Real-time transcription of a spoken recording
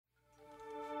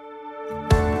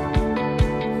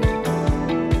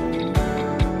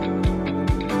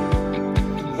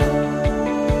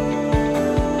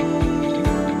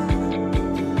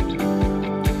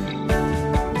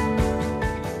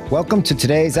Welcome to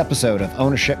today's episode of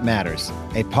Ownership Matters,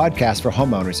 a podcast for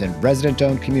homeowners in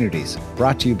resident-owned communities,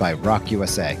 brought to you by Rock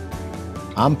USA.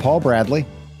 I'm Paul Bradley.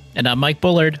 And I'm Mike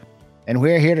Bullard. And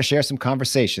we're here to share some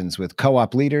conversations with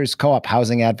co-op leaders, co-op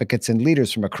housing advocates, and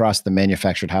leaders from across the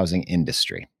manufactured housing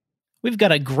industry. We've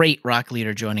got a great rock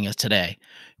leader joining us today.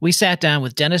 We sat down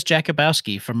with Dennis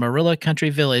Jakubowski from Marilla Country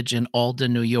Village in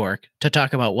Alden, New York, to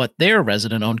talk about what their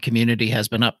resident-owned community has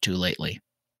been up to lately.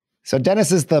 So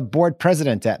Dennis is the board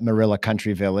president at Marilla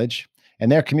Country Village,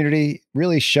 and their community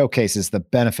really showcases the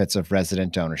benefits of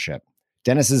resident ownership.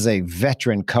 Dennis is a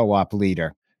veteran co-op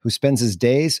leader who spends his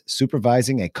days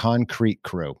supervising a concrete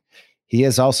crew. He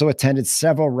has also attended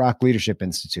several Rock Leadership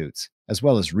Institutes, as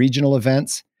well as regional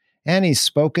events, and he's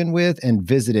spoken with and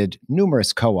visited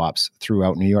numerous co-ops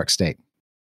throughout New York State.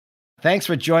 Thanks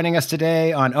for joining us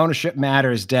today on Ownership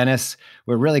Matters, Dennis.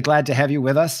 We're really glad to have you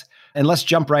with us. And let's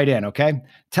jump right in, okay?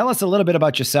 Tell us a little bit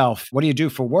about yourself. What do you do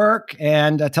for work?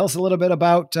 And tell us a little bit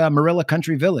about Marilla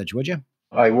Country Village, would you?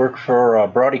 I work for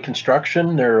Brody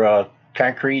Construction. They're a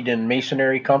concrete and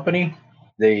masonry company.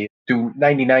 They do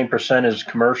 99% is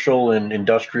commercial and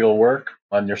industrial work.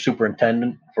 I'm their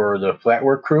superintendent for the flat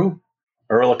work crew.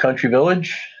 Marilla Country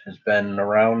Village has been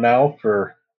around now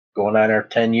for going on our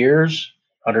 10 years,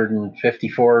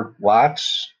 154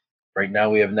 lots. Right now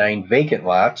we have 9 vacant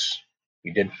lots.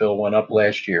 We did fill one up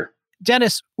last year.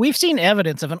 Dennis, we've seen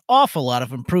evidence of an awful lot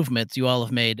of improvements you all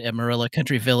have made at Marilla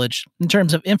Country Village in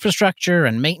terms of infrastructure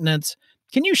and maintenance.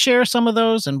 Can you share some of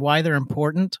those and why they're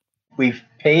important? We've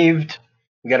paved,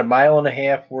 we got 1.5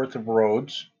 miles worth of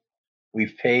roads.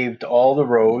 We've paved all the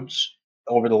roads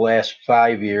over the last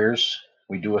 5 years.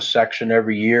 We do a section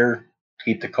every year to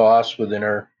keep the costs within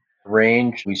our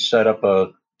range. We set up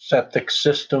a septic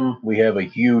system. We have a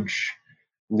huge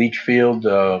leach field,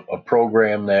 a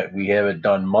program that we have it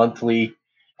done monthly,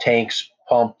 tanks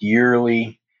pumped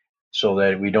yearly, so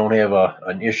that we don't have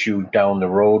an issue down the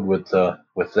road with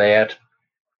that.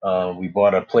 We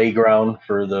bought a playground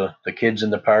for the kids in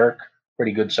the park,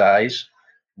 pretty good size.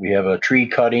 We have a tree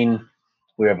cutting.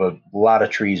 We have a lot of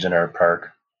trees in our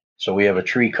park. So we have a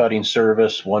tree cutting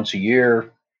service once a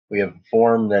year. We have a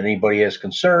form that anybody has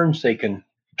concerns, they can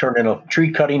turn in a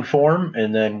tree cutting form,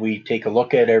 and then we take a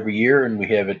look at it every year, and we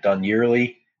have it done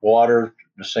yearly. Water,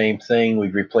 the same thing.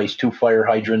 We've replaced 2 fire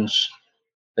hydrants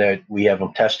that we have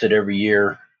them tested every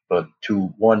year, but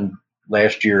one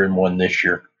last year and one this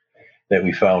year that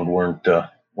we found weren't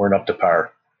up to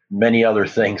par. Many other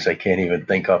things I can't even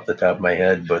think off the top of my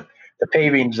head, but the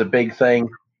paving's a big thing,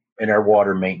 and our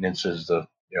water maintenance is the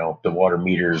water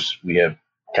meters. We have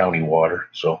county water,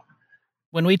 so.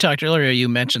 When we talked earlier, you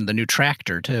mentioned the new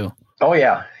tractor, too. Oh,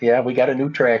 yeah. Yeah, we got a new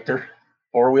tractor,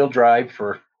 4-wheel drive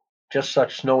for just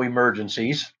such snow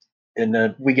emergencies.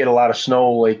 And we get a lot of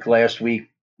snow. Like last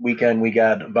weekend, we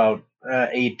got about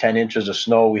 8-10 inches of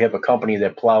snow. We have a company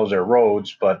that plows our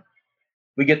roads, but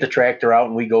we get the tractor out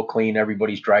and we go clean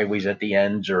everybody's driveways at the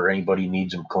ends, or anybody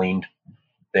needs them cleaned.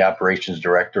 The operations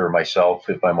director or myself,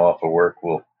 if I'm off of work,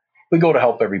 we go to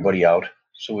help everybody out.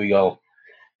 So we all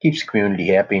keeps the community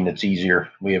happy, and it's easier.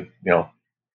 We have,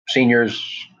 seniors,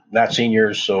 not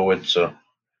seniors, so it's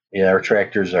our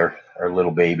tractors are our little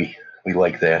baby. We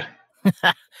like that.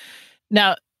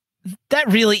 Now,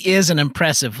 that really is an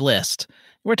impressive list.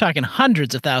 We're talking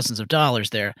hundreds of thousands of dollars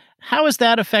there. How has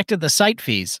that affected the site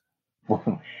fees?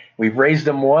 We've raised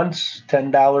them once,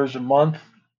 $10 a month,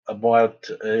 about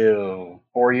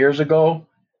 4 years ago.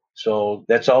 So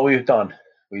that's all we've done.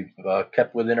 We've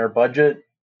kept within our budget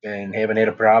and haven't had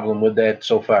a problem with that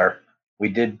so far. We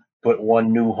did put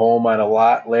one new home on a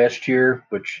lot last year,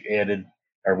 which added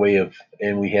our way of,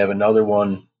 and we have another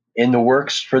one in the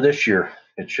works for this year.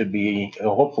 It should be,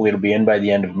 hopefully it'll be in by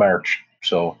the end of March.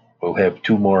 So we'll have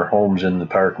 2 more homes in the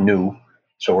park new.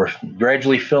 So we're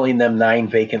gradually filling them 9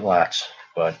 vacant lots,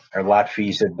 but our lot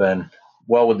fees have been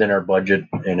well within our budget,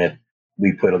 and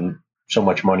we put so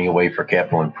much money away for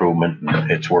capital improvement,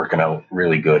 and it's working out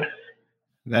really good.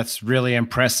 That's really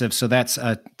impressive. So that's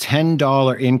a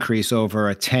 $10 increase over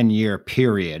a 10-year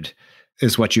period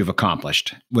is what you've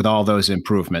accomplished with all those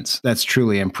improvements. That's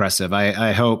truly impressive.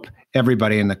 I hope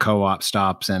everybody in the co-op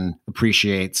stops and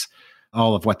appreciates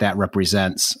all of what that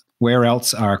represents. Where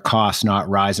else are costs not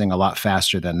rising a lot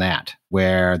faster than that,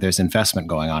 where there's investment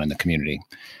going on in the community?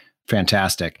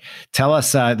 Fantastic. Tell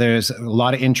us, there's a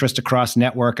lot of interest across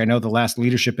network. I know the last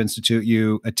Leadership Institute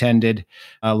you attended,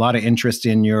 a lot of interest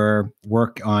in your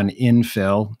work on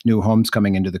infill, new homes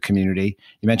coming into the community.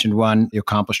 You mentioned one, you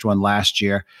accomplished one last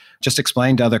year. Just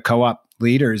explain to other co-op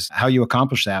leaders how you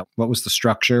accomplished that. What was the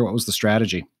structure? What was the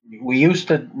strategy? We used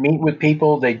to meet with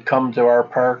people. They'd come to our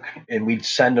park and we'd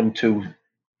send them to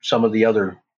some of the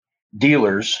other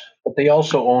dealers, but they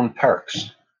also own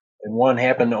parks. And one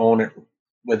happened to own it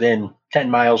within 10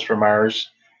 miles from ours,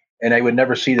 and I would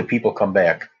never see the people come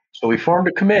back. So we formed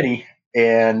a committee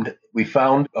and we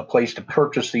found a place to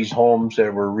purchase these homes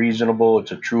that were reasonable.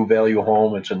 It's a true value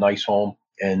home, it's a nice home.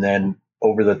 And then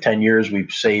over the 10 years,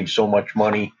 we've saved so much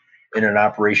money in an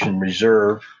operation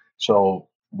reserve. So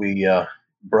we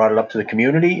brought it up to the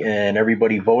community and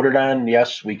everybody voted on,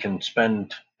 yes, we can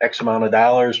spend X amount of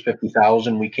dollars,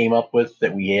 50,000 we came up with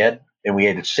that we had, and we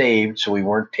had it saved. So we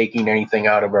weren't taking anything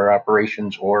out of our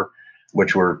operations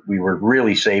we were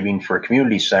really saving for a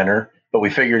community center, but we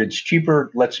figured it's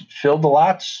cheaper. Let's fill the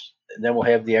lots and then we'll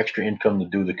have the extra income to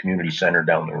do the community center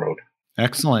down the road.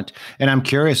 Excellent. And I'm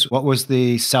curious, what was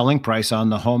the selling price on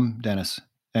the home, Dennis?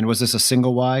 And was this a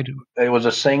single wide? It was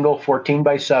a single 14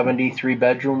 by 70,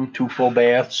 3-bedroom, 2 full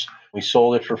baths. We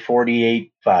sold it for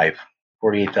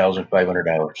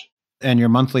 $48,500. And your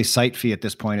monthly site fee at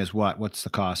this point is what? What's the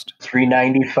cost?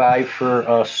 $395 for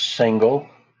a single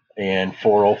and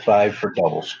 $405 for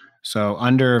doubles. So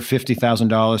under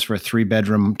 $50,000 for a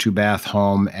 3-bedroom, 2-bath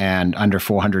home and under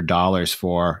 $400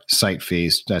 for site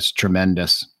fees. That's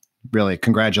tremendous. Really,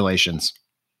 congratulations.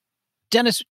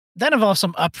 Dennis, that involves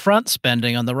some upfront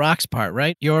spending on the Rock's part,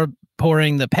 right? You're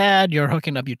pouring the pad, you're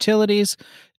hooking up utilities.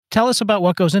 Tell us about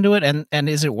what goes into it, and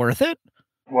is it worth it?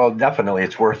 Well, definitely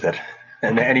it's worth it.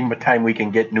 And any time we can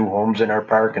get new homes in our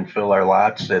park and fill our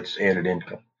lots, that's added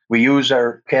income. We use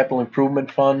our capital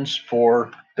improvement funds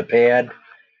for the pad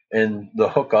and the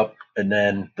hookup, and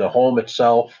then the home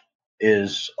itself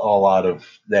is all out of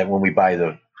that when we buy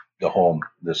the home,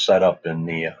 the setup and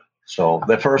so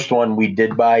the first one we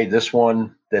did buy. This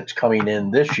one that's coming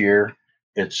in this year,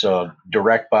 it's a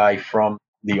direct buy from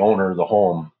the owner of the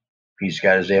home. He's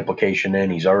got his application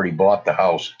in. He's already bought the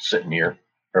house. It's sitting here,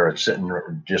 or it's sitting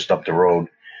just up the road.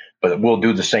 But we'll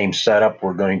do the same setup.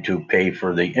 We're going to pay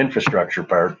for the infrastructure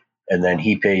part, and then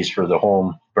he pays for the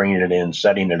home, bringing it in,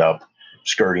 setting it up,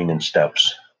 skirting and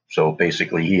steps. So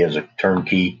basically he has a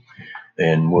turnkey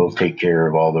and we'll take care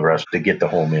of all the rest to get the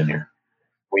home in here.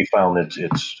 We found that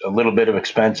it's a little bit of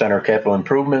expense on our capital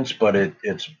improvements, but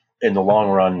it's in the long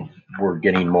run, we're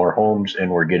getting more homes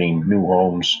and we're getting new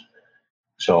homes.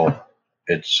 So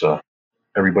it's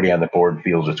everybody on the board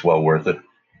feels it's well worth it.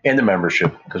 And the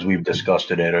membership, because we've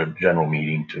discussed it at a general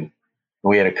meeting too.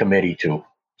 We had a committee too,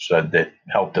 so that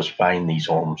helped us find these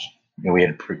homes. And we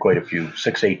had quite a few,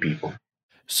 6-8 people.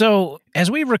 So as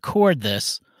we record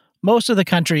this, most of the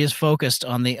country is focused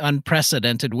on the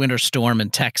unprecedented winter storm in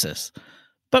Texas.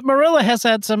 But Marilla has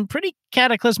had some pretty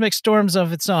cataclysmic storms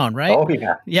of its own, right? Oh,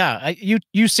 yeah. Yeah.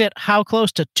 You sit how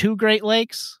close to 2 Great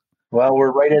Lakes? Well,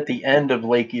 we're right at the end of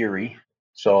Lake Erie.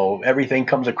 So everything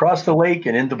comes across the lake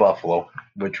and into Buffalo,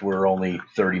 which we're only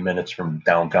 30 minutes from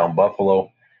downtown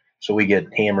Buffalo. So we get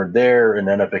hammered there. And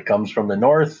then if it comes from the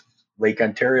north, Lake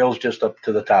Ontario's just up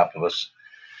to the top of us.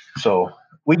 So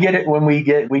we get it when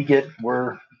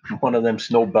we're one of them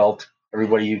snow belt.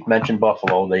 Everybody, you mentioned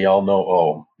Buffalo, they all know,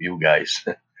 oh, you guys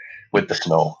with the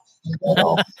snow.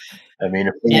 I mean,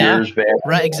 a few years back.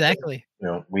 Right, exactly.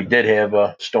 We did have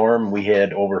a storm. We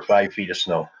had over 5 feet of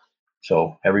snow.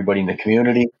 So everybody in the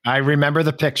community. I remember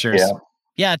the pictures.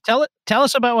 Yeah. Tell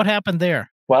us about what happened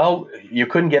there. Well, you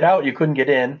couldn't get out. You couldn't get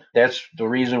in. That's the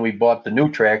reason we bought the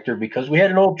new tractor, because we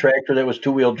had an old tractor that was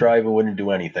 2-wheel drive and wouldn't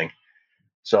do anything.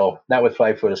 So not with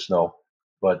 5 foot of snow,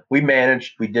 but we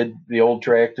managed. We did the old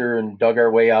tractor and dug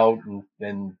our way out.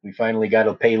 And we finally got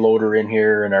a payloader in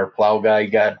here, and our plow guy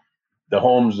got the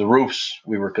homes, the roofs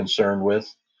we were concerned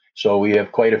with. So we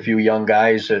have quite a few young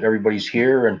guys that everybody's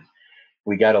here, and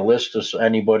we got a list of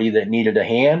anybody that needed a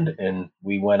hand, and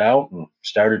we went out and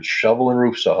started shoveling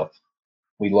roofs off.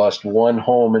 We lost one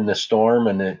home in the storm,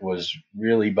 and it was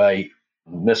really by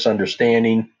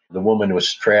misunderstanding. The woman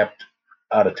was trapped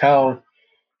out of town.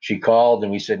 She called,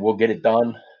 and we said, we'll get it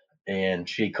done. And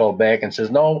she called back and says,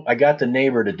 no, I got the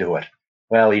neighbor to do it.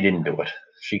 Well, he didn't do it.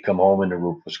 She come home, and the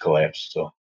roof was collapsed.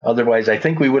 So otherwise, I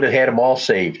think we would have had them all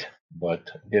saved, but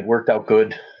it worked out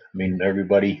good. I mean,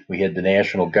 everybody, we had the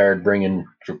National Guard bringing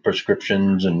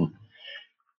prescriptions, and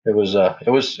it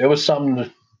was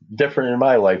something different in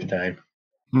my lifetime.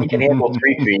 We can handle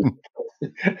 3 feet.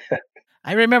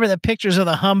 I remember the pictures of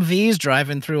the Humvees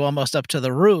driving through almost up to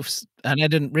the roofs, and I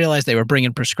didn't realize they were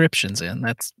bringing prescriptions in.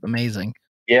 That's amazing.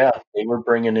 Yeah, they were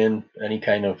bringing in any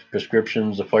kind of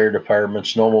prescriptions, the fire department,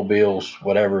 snowmobiles,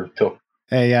 whatever it took.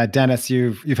 Hey, Dennis,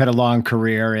 you've had a long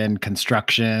career in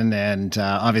construction, and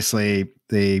obviously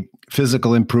the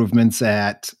physical improvements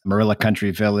at Marilla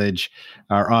Country Village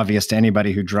are obvious to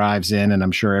anybody who drives in, and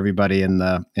I'm sure everybody in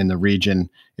the region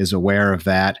is aware of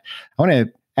that. I want to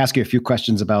ask you a few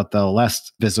questions about the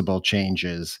less visible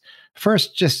changes.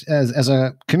 First, just as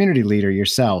a community leader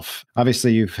yourself,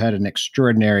 obviously you've had an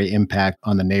extraordinary impact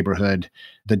on the neighborhood.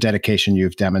 The dedication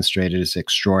you've demonstrated is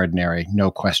extraordinary,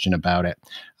 no question about it.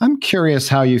 I'm curious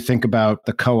how you think about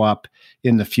the co-op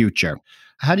in the future.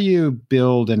 How do you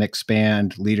build and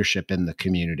expand leadership in the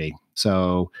community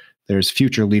so there's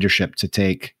future leadership to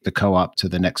take the co-op to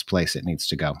the next place it needs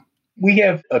to go? We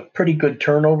have a pretty good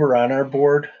turnover on our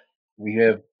board. We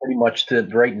have pretty much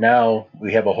right now,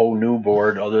 we have a whole new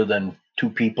board other than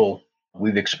 2 people.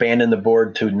 We've expanded the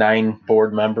board to 9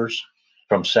 board members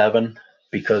from 7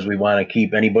 because we want to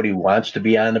keep anybody who wants to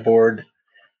be on the board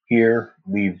here.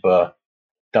 We've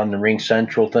done the Ring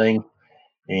Central thing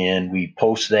and we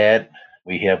post that.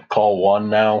 We have Call One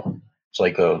now. It's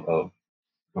like a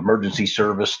emergency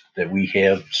service that we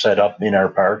have set up in our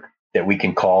park that we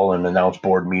can call and announce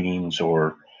board meetings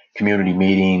or community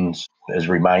meetings as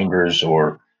reminders,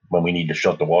 or when we need to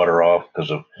shut the water off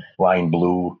because of line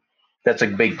blew. That's a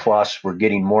big plus. We're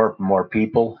getting more and more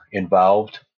people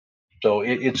involved. So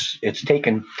it's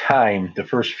taken time. The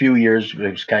first few years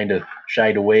it was kind of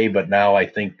shied away, but now I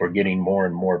think we're getting more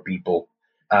and more people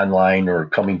online or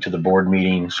coming to the board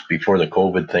meetings. Before the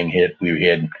COVID thing hit,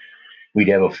 we'd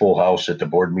have a full house at the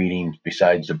board meetings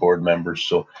besides the board members.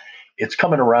 So it's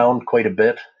coming around quite a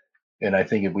bit. And I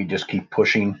think if we just keep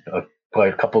pushing,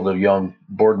 quite a couple of the young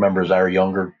board members are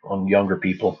younger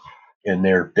people, and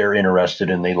they're interested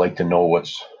and they like to know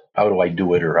how do I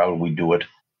do it or how do we do it.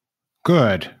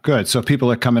 Good. So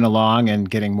people are coming along and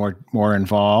getting more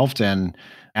involved and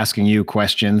asking you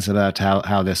questions about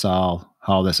how this all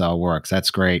works.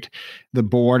 That's great. The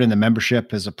board and the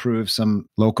membership has approved some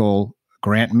local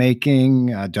grant making,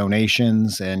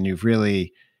 donations, and you've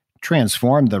really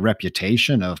transformed the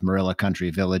reputation of Marilla Country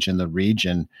Village in the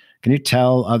region. Can you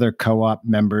tell other co-op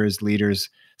members, leaders,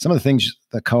 some of the things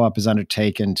the co-op has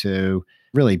undertaken to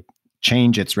really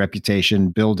change its reputation,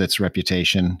 build its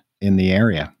reputation in the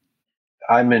area?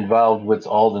 I'm involved with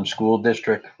Alden School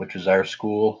District, which is our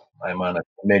school. I'm on a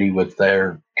committee with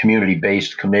their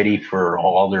community-based committee for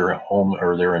all their home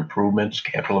or their improvements,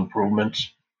 capital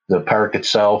improvements. The park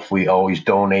itself, we always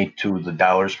donate to the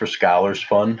Dollars for Scholars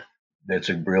Fund. That's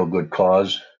a real good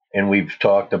cause. And we've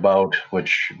talked about,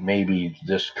 which maybe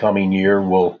this coming year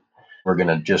we're going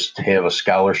to just have a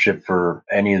scholarship for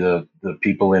any of the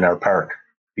people in our park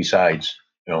besides,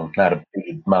 not a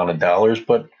big amount of dollars,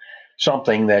 but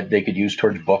something that they could use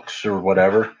towards books or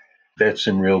whatever. That's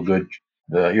in real good.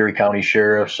 The Erie County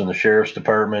Sheriffs and the Sheriff's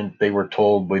Department, they were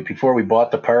told before we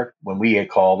bought the park, when we had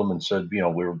called them and said, we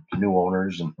were the new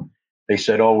owners, and they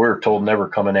said, we're told never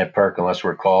come in that park unless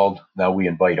we're called. Now we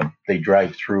invite them. They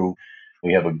drive through.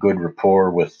 We have a good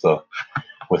rapport with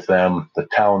them, the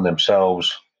town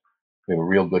themselves. We have a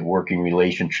real good working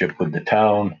relationship with the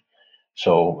town.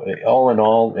 So all in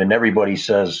all, and everybody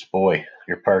says, boy,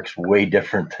 your park's way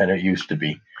different than it used to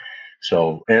be.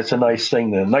 So and it's a nice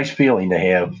thing, a nice feeling to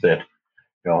have that,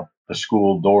 the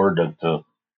school door, that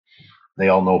they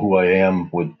all know who I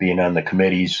am with being on the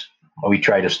committees. We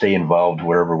try to stay involved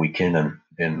wherever we can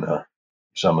in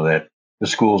some of that. The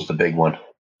school's the big one.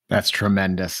 That's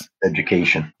tremendous.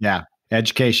 Education. Yeah,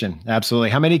 education. Absolutely.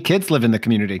 How many kids live in the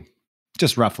community?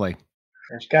 Just roughly.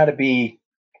 There's got to be,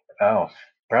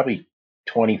 probably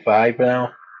 25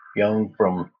 now, young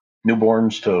from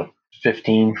newborns to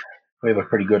 15. We have a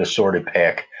pretty good assorted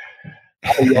pack.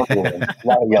 A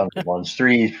lot of younger ones,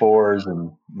 3s, 4s,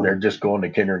 and they're just going to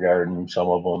kindergarten, some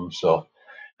of them. So,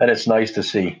 and it's nice to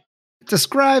see.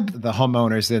 Describe the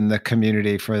homeowners in the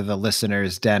community for the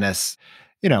listeners, Dennis.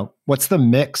 What's the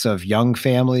mix of young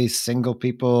families, single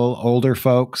people, older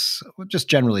folks? Just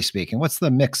generally speaking, what's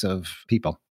the mix of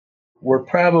people? We're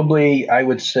probably, I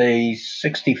would say,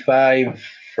 65%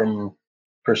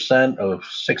 of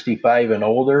 65 and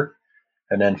older,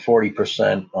 and then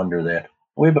 40% under that.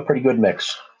 We have a pretty good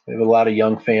mix. We have a lot of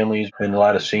young families and a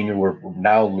lot of senior. We're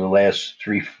now in the last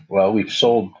we've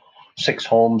sold 6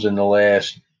 homes in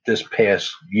this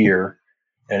past year,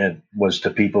 and it was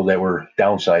to people that were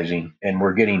downsizing, and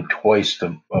we're getting twice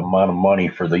the amount of money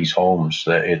for these homes.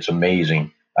 It's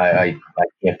amazing. I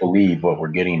can't believe what we're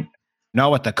getting. Not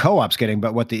what the co-op's getting,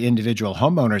 but what the individual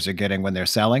homeowners are getting when they're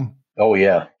selling. Oh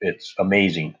yeah, it's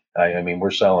amazing. I mean,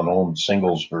 we're selling homes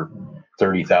singles for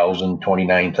 $30,000,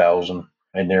 $29,000,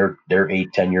 and they're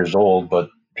 8-10 years old. But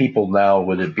people now,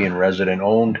 with it being resident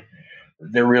owned,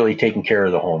 they're really taking care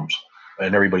of the homes,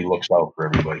 and everybody looks out for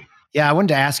everybody. Yeah, I wanted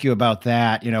to ask you about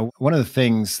that. One of the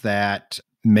things that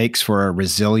makes for a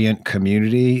resilient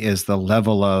community is the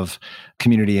level of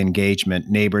community engagement,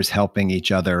 neighbors helping each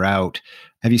other out.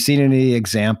 Have you seen any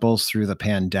examples through the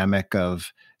pandemic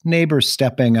of neighbors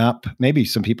stepping up, maybe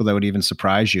some people that would even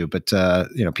surprise you, but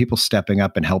people stepping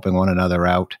up and helping one another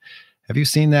out. Have you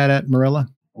seen that at Marilla?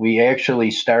 We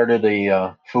actually started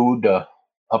a food up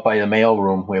by the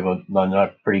mailroom. We have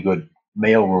a pretty good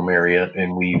mailroom area,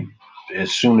 and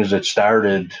as soon as it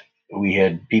started, we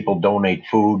had people donate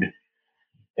food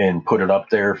and put it up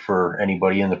there for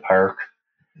anybody in the park.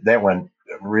 That went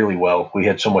really well. We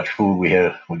had so much food,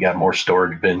 we got more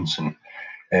storage bins,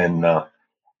 and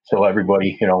so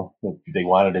everybody, if they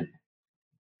wanted to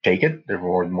take it, they're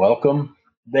more than welcome.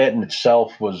 That in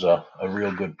itself was a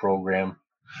real good program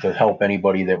to help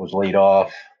anybody that was laid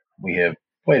off. We have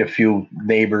quite a few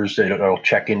neighbors that will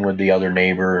check in with the other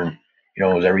neighbor and,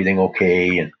 is everything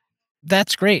okay? And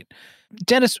that's great.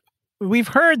 Dennis, we've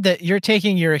heard that you're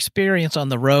taking your experience on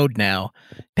the road now.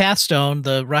 Pathstone,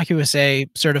 the Rock USA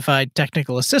certified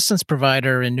technical assistance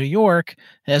provider in New York,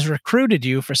 has recruited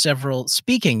you for several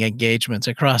speaking engagements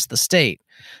across the state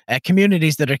at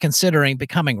communities that are considering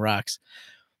becoming Rocks.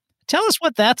 Tell us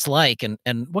what that's like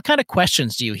and what kind of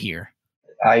questions do you hear?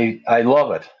 I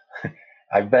love it.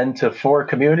 I've been to 4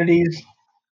 communities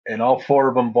and all 4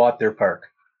 of them bought their park.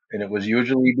 And it was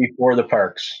usually before the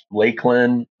parks,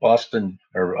 Lakeland, Boston,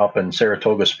 or up in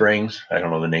Saratoga Springs. I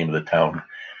don't know the name of the town,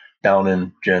 down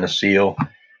in Geneseo.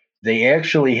 They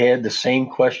actually had the same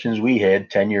questions we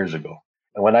had 10 years ago.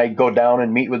 And when I go down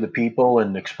and meet with the people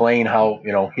and explain how,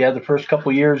 the first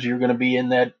couple of years you're going to be in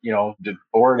that, the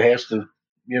board has to,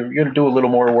 you're going to do a little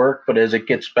more work, but as it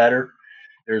gets better,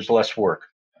 there's less work.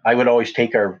 I would always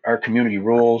take our community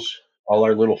rules, all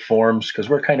our little forms, because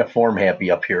we're kind of form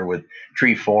happy up here with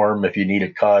tree form if you need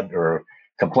a cut, or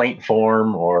complaint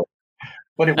form,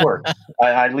 but it works.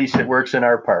 At least it works in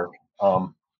our park.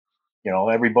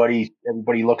 Everybody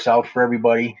looks out for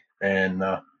everybody. And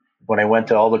when I went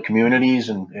to all the communities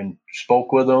and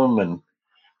spoke with them and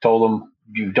told them,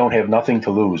 you don't have nothing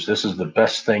to lose. This is the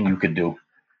best thing you could do.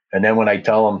 And then when I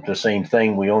tell them the same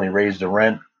thing, we only raised the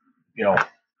rent,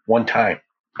 one time.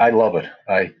 I love it.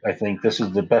 I think this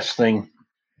is the best thing.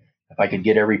 If I could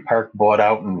get every park bought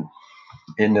out and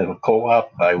into the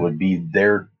co-op, I would be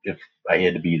there if I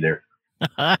had to be there.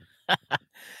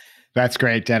 That's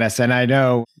great, Dennis. And I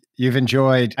know you've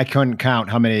enjoyed, I couldn't count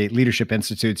how many leadership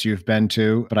institutes you've been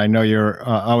to, but I know you're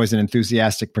always an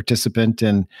enthusiastic participant,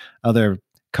 and other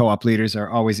co-op leaders are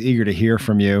always eager to hear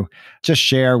from you. Just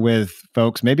share with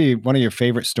folks maybe one of your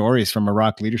favorite stories from a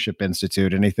Rock Leadership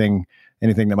Institute, anything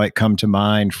that might come to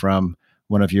mind from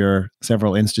one of your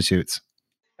several institutes.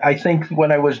 I think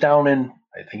when I was down in,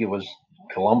 I think it was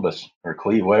Columbus or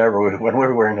Cleveland, whatever, when we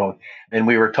were and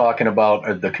we were talking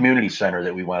about the community center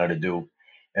that we wanted to do.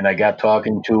 And I got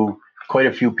talking to quite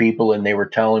a few people, and they were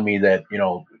telling me that,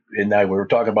 we were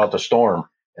talking about the storm,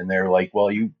 and they're like, well,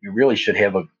 you really should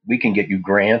we can get you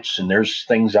grants, and there's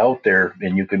things out there,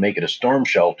 and you can make it a storm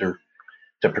shelter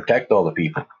to protect all the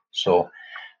people. So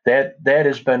that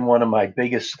has been one of my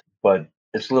biggest, but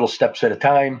it's little steps at a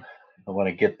time. I want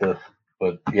to get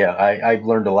but yeah, I've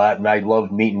learned a lot, and I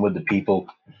love meeting with the people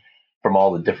from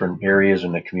all the different areas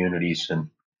and the communities, and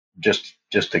just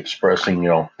expressing,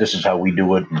 this is how we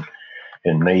do it.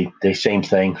 And they same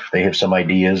thing. They have some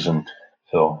ideas. And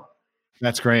so.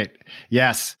 That's great.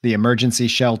 Yes. The emergency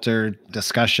shelter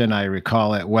discussion, I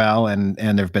recall it well. And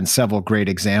there've been several great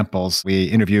examples. We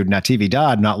interviewed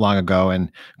Natividad not long ago. And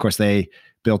of course, they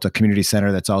built a community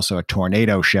center that's also a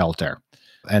tornado shelter.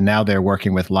 And now they're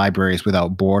working with Libraries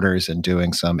Without Borders and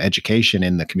doing some education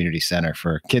in the community center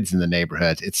for kids in the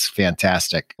neighborhood. It's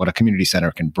fantastic what a community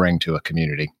center can bring to a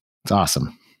community. It's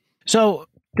awesome. So,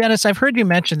 Dennis, I've heard you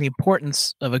mention the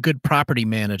importance of a good property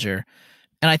manager.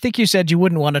 And I think you said you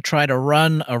wouldn't want to try to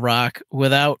run a Rock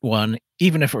without one,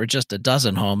 even if it were just a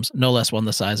dozen homes, no less one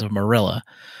the size of Marilla.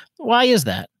 Why is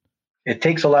that? It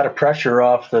takes a lot of pressure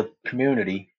off the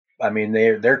community. I mean,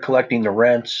 they're collecting the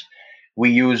rents.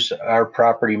 We use our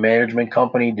property management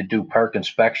company to do park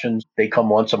inspections. They come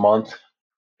once a month,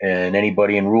 and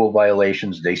anybody in rule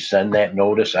violations, they send that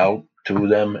notice out to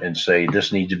them and say,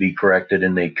 this needs to be corrected,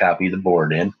 and they copy the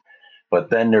board in.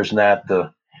 But then there's not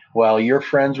well, you're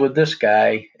friends with this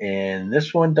guy, and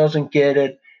this one doesn't get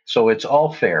it. So it's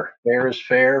all fair. Fair is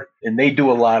fair. And they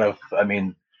do a lot of,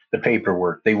 the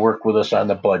paperwork. They work with us on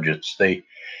the budgets.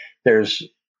 There's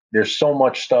so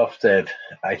much stuff that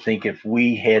I think if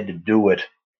we had to do it,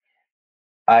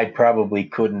 I probably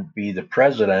couldn't be the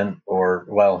president or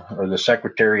the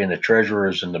secretary and the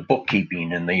treasurers and the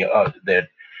bookkeeping and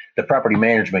the property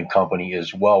management company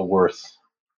is well worth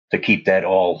to keep that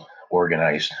all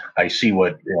organized. I see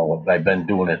what, I've been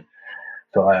doing it.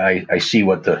 So I see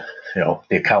what the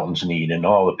accountants need and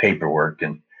all the paperwork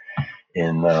and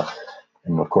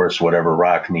And of course, whatever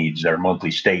Rock needs, our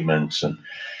monthly statements, and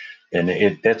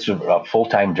that's a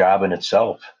full-time job in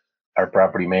itself. Our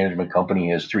property management company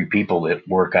has 3 people that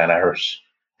work on ours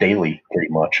daily,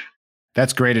 pretty much.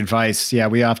 That's great advice. Yeah,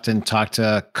 we often talk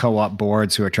to co-op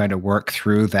boards who are trying to work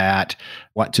through that,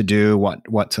 what to do,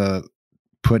 what to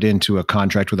put into a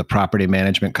contract with a property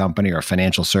management company or a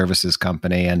financial services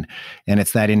company. And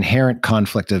it's that inherent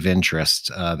conflict of interest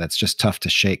that's just tough to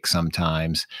shake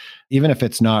sometimes, even if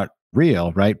it's not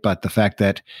real, right? But the fact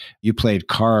that you played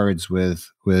cards with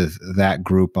that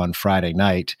group on Friday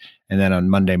night, and then on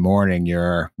Monday morning,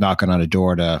 you're knocking on a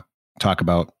door to talk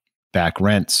about back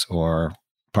rents or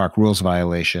park rules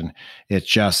violation, it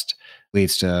just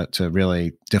leads to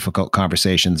really difficult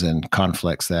conversations and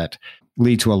conflicts that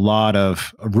lead to a lot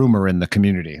of rumor in the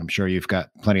community. I'm sure you've got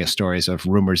plenty of stories of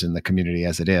rumors in the community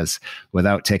as it is,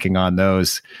 without taking on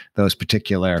those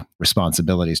particular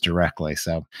responsibilities directly.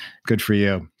 So good for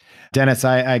you. Dennis,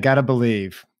 I got to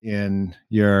believe in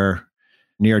your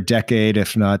near decade,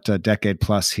 if not a decade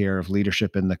plus here of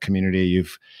leadership in the community.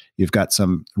 You've got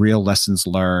some real lessons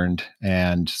learned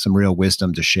and some real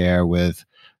wisdom to share with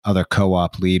other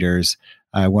co-op leaders.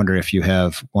 I wonder if you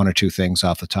have 1 or 2 things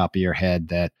off the top of your head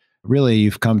that really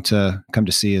you've come to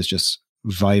see as just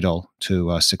vital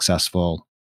to a successful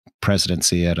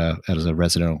presidency as a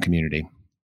residential community.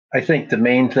 I think the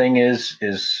main thing is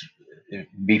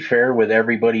be fair with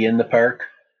everybody in the park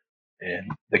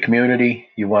and the community.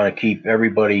 You want to keep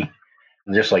everybody,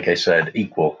 just like I said,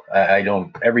 equal.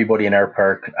 Everybody in our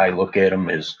park, I look at them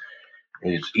as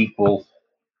equal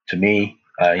to me.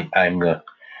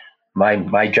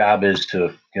 My job is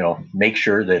to, make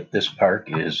sure that this park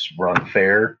is run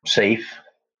fair, safe.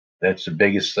 That's the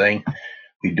biggest thing.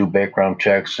 We do background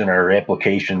checks, and our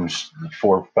applications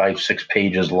 4, 5, 6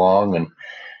 pages long,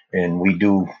 and we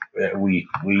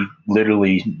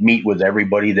literally meet with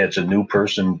everybody that's a new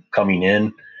person coming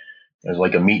in. There's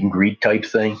like a meet and greet type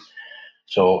thing.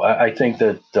 So I think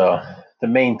that the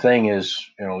main thing is,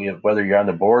 whether you're on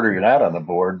the board or you're not on the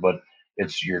board, but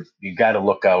you got to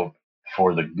look out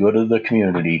for the good of the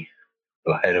community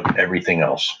ahead of everything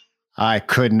else. I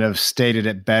couldn't have stated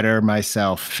it better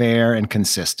myself. Fair and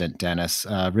consistent, Dennis.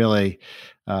 Really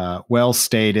well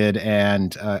stated.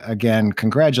 And again,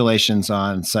 congratulations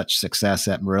on such success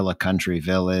at Marilla Country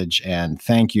Village. And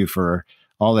thank you for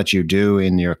all that you do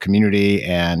in your community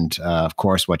and, of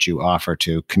course, what you offer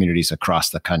to communities across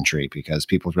the country, because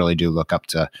people really do look up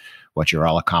to what you're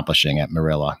all accomplishing at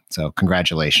Marilla. So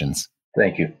congratulations.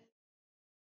 Thank you.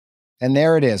 And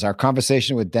there it is, our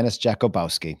conversation with Dennis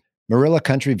Jakubowski. Marilla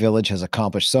Country Village has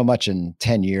accomplished so much in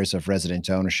 10 years of resident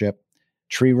ownership: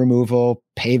 tree removal,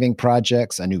 paving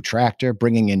projects, a new tractor,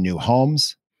 bringing in new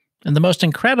homes. And the most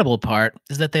incredible part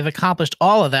is that they've accomplished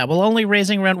all of that while only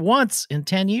raising rent once in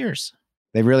 10 years.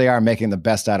 They really are making the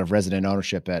best out of resident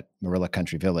ownership at Marilla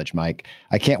Country Village, Mike.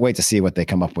 I can't wait to see what they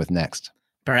come up with next.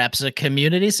 Perhaps a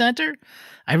community center?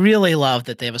 I really love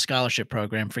that they have a scholarship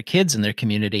program for kids in their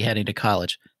community heading to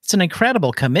college. It's an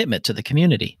incredible commitment to the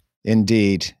community.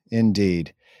 Indeed,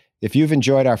 indeed. If you've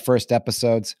enjoyed our first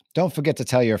episodes, don't forget to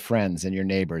tell your friends and your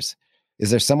neighbors. Is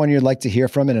there someone you'd like to hear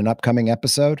from in an upcoming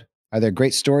episode? Are there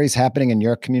great stories happening in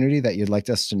your community that you'd like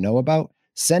us to know about?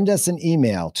 Send us an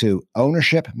email to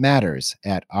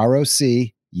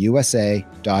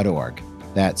ownershipmatters@rocUSA.org.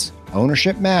 That's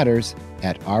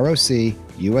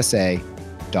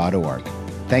ownershipmatters@rocUSA.org.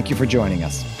 Thank you for joining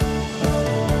us.